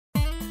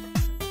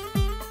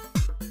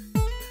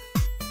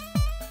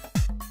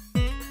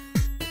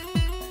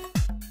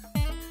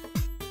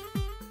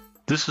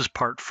This is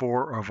part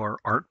 4 of our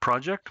art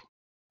project.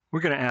 We're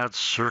going to add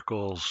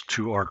circles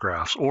to our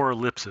graphs, or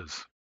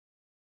ellipses.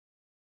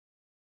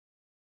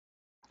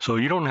 So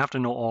you don't have to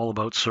know all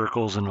about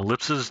circles and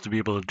ellipses to be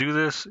able to do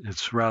this.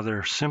 It's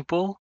rather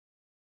simple.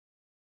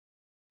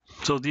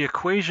 So the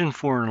equation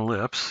for an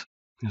ellipse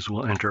is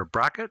we'll enter a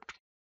bracket,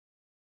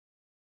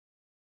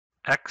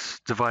 x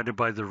divided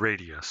by the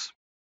radius.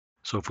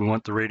 So if we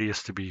want the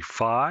radius to be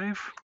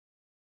 5,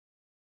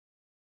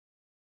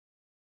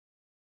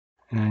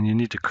 and you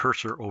need to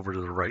cursor over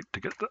to the right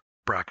to get the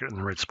bracket in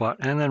the right spot,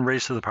 and then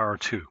raised to the power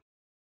 2,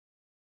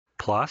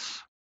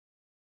 plus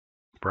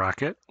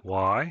bracket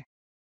y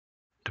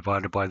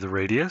divided by the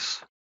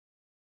radius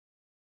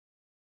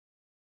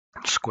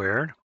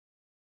squared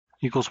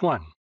equals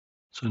 1.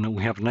 So now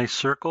we have a nice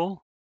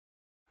circle,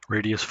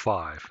 radius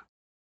 5.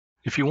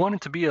 If you want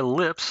it to be an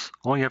ellipse,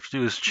 all you have to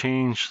do is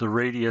change the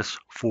radius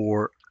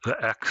for the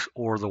x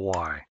or the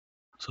y.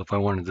 So if I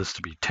wanted this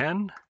to be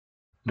 10,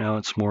 now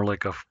it's more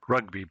like a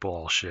rugby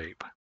ball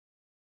shape.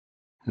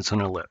 It's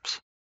an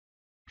ellipse.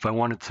 If I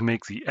wanted to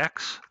make the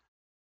x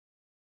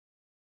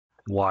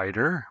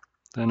wider,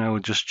 then I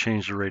would just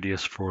change the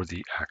radius for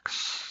the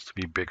x to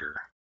be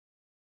bigger.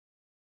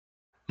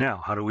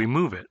 Now, how do we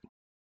move it?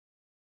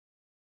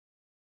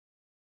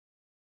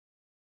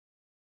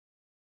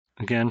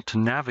 Again, to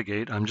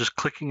navigate, I'm just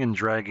clicking and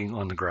dragging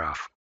on the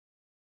graph.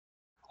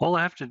 All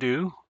I have to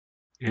do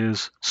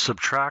is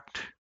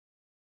subtract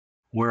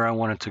where I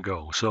want it to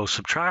go. So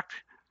subtract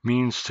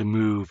means to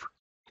move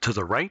to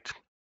the right.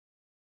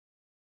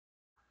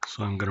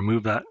 So I'm going to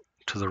move that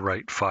to the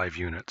right 5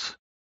 units.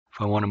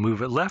 If I want to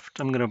move it left,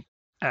 I'm going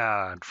to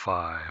add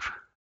 5.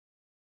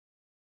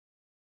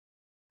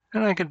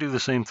 And I can do the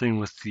same thing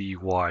with the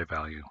y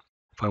value.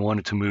 If I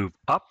wanted to move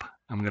up,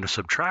 I'm going to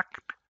subtract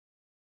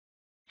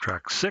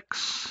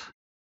 6.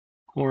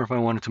 Or if I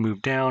wanted to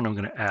move down, I'm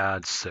going to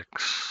add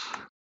 6.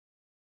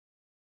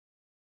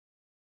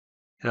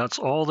 That's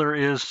all there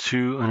is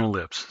to an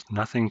ellipse.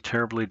 Nothing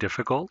terribly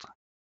difficult.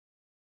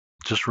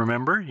 Just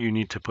remember, you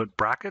need to put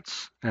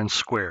brackets and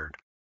squared.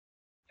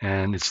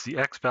 And it's the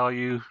x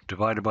value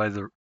divided by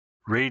the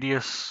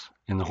radius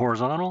in the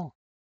horizontal,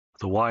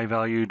 the y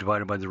value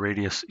divided by the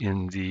radius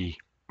in the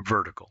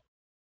vertical.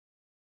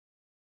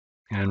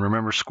 And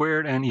remember,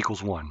 squared and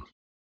equals 1.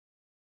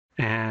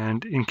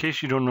 And in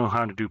case you don't know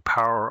how to do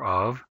power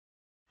of,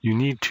 you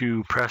need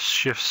to press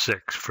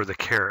Shift-6 for the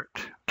caret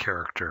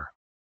character.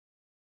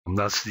 And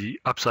that's the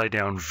upside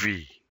down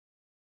V.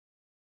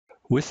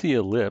 With the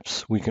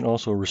ellipse, we can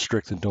also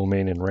restrict the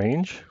domain and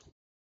range.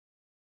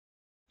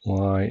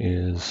 Y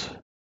is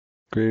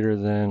greater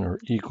than or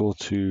equal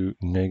to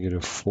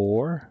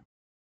 -4.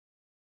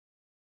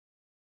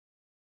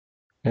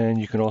 And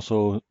you can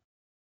also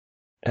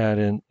add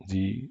in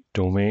the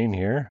domain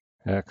here.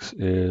 X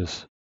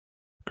is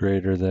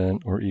greater than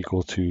or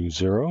equal to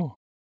 0.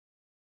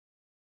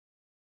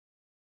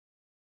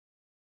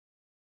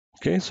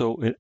 Okay, so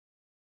it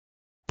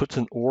puts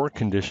an OR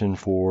condition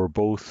for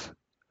both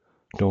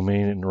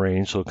domain and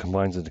range, so it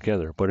combines it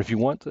together. But if you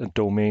want a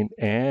domain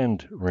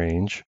and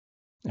range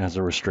as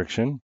a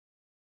restriction,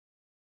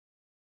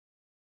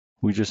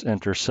 we just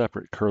enter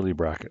separate curly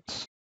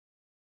brackets.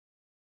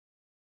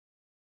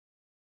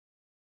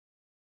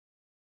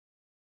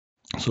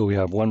 So we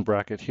have one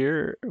bracket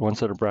here, one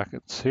set of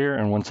brackets here,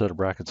 and one set of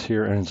brackets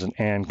here, and it's an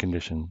AND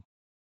condition.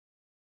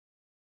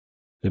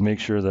 It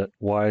makes sure that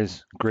y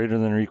is greater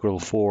than or equal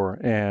to 4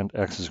 and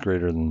x is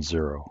greater than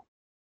 0.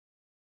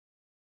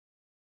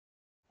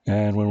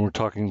 And when we're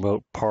talking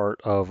about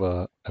part of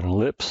an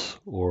ellipse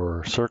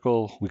or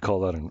circle, we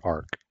call that an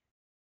arc.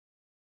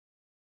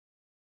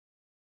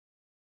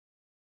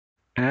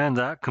 And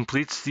that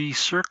completes the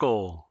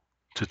circle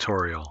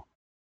tutorial.